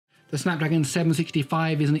The Snapdragon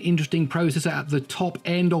 765 is an interesting processor at the top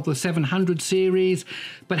end of the 700 series,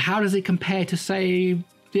 but how does it compare to, say,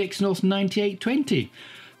 the Exynos 9820?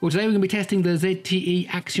 Well, today we're going to be testing the ZTE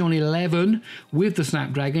Axon 11 with the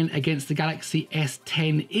Snapdragon against the Galaxy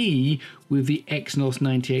S10e with the Exynos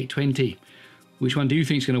 9820. Which one do you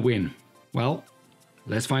think is going to win? Well,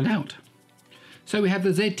 let's find out. So we have the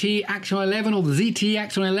ZTE Axon 11 or the ZTE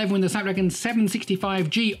Axon 11 with the Snapdragon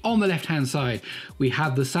 765G on the left-hand side. We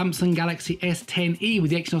have the Samsung Galaxy S10e with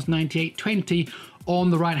the Exynos 9820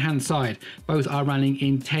 on the right-hand side. Both are running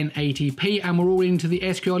in 1080p, and we're all into the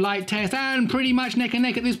SQLite test, and pretty much neck and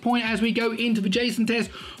neck at this point as we go into the JSON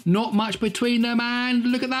test. Not much between them, and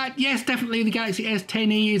look at that. Yes, definitely the Galaxy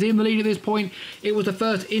S10e is in the lead at this point. It was the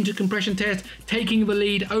first intercompression test, taking the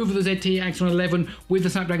lead over the ZTE Axon 11 with the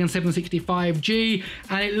Snapdragon 765G,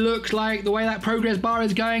 and it looks like the way that progress bar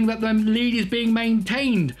is going, that the lead is being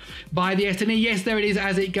maintained by the S10e. Yes, there it is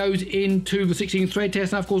as it goes into the 16th thread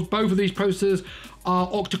test, and of course both of these processors are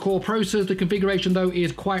octa-core processors. The configuration though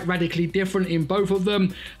is quite radically different in both of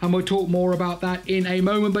them, and we'll talk more about that in a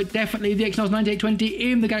moment. But definitely the Exynos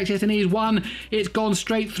 9820 in the Galaxy S10e is one. It's gone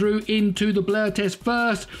straight through into the blur test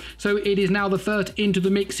first, so it is now the first into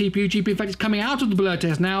the mixed CPU GPU. In fact, it's coming out of the blur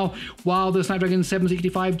test now, while the Snapdragon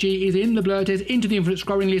 765G is in the blur test into the infinite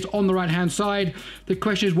scrolling list on the right hand side. The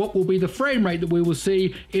question is, what will be the frame rate that we will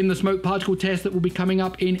see in the smoke particle test that will be coming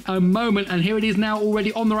up in a moment? And here it is now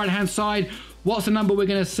already on the right hand side. What's the number we're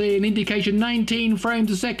going to see? An indication 19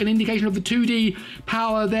 frames a second, indication of the 2D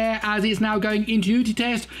power there as it's now going into Unity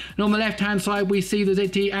test. And on the left-hand side, we see the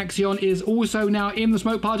ZTE Axon is also now in the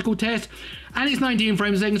smoke particle test, and it's 19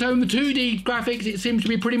 frames a second. So in the 2D graphics, it seems to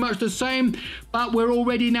be pretty much the same, but we're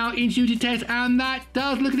already now into Unity test, and that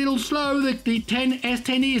does look a little slow. The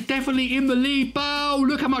S10e is definitely in the lead, but oh,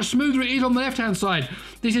 look how much smoother it is on the left-hand side.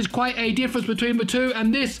 This is quite a difference between the two,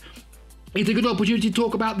 and this it's a good opportunity to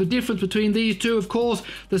talk about the difference between these two. Of course,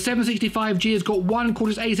 the 765G has got one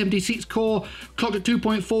Cortex A76 core clocked at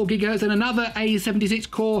 2.4 GHz and another A76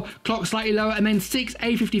 core clocked slightly lower, and then 6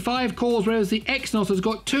 A55 cores, whereas the Exynos has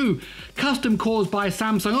got two custom cores by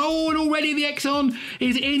Samsung. Oh, and already the Axon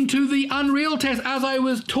is into the Unreal test. As I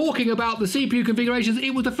was talking about the CPU configurations,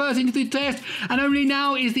 it was the first into the test, and only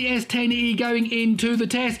now is the S10e going into the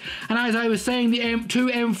test. And as I was saying, the two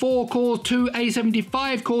M4 cores, two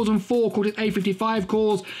A75 cores, and four Cortex A55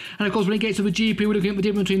 cores. And of course, when it gets to the GPU, we're looking at the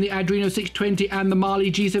difference between the Adreno 620 and the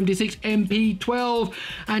Mali G76 MP12.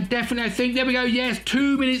 And definitely, I think, there we go, yes,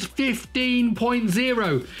 2 minutes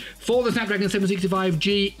 15.0 for the Snapdragon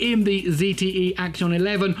 765G in the ZTE Axon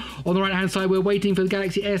 11. On the right hand side, we're waiting for the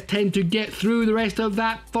Galaxy S10 to get through the rest of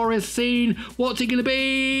that forest scene. What's it going to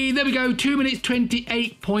be? There we go, 2 minutes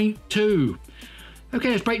 28.2.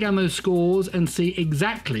 Okay, let's break down those scores and see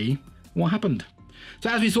exactly what happened. So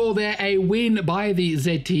as we saw there, a win by the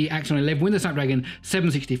ZTE Axon 11 with the Snapdragon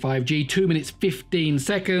 765G, 2 minutes 15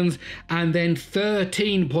 seconds, and then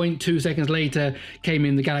 13.2 seconds later came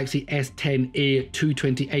in the Galaxy S10e at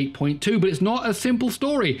 228.2. But it's not a simple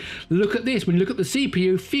story. Look at this. When you look at the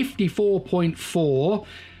CPU, 54.4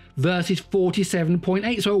 versus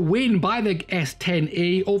 47.8, so a win by the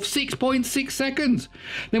S10e of 6.6 seconds.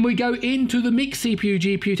 Then we go into the mixed CPU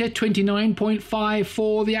GPU test, 29.5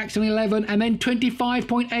 for the Axon 11 and then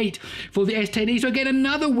 25.8 for the S10e. So again,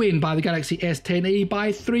 another win by the Galaxy S10e by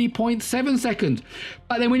 3.7 seconds.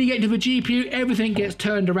 But then when you get into the GPU, everything gets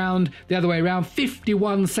turned around the other way around,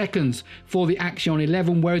 51 seconds for the Axon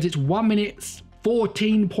 11, whereas it's 1 minute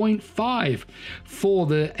 14.5 for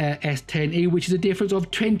the S10e, which is a difference of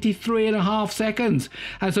 23.5 seconds.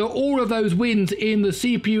 And so all of those wins in the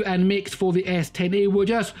CPU and mix for the S10e were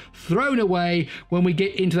just thrown away when we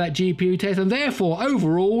get into that GPU test, and therefore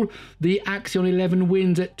overall the Axon 11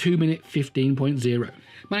 wins at 2 minute 15.0.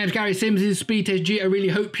 My name is Gary Sims, this is SpeedTest G. I really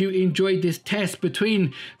hope you enjoyed this test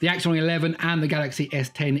between the Axon 11 and the Galaxy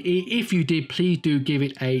S10e. If you did, please do give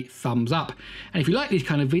it a thumbs up. And if you like these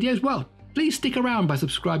kind of videos, well, please stick around by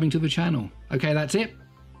subscribing to the channel. Okay, that's it.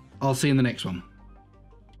 I'll see you in the next one.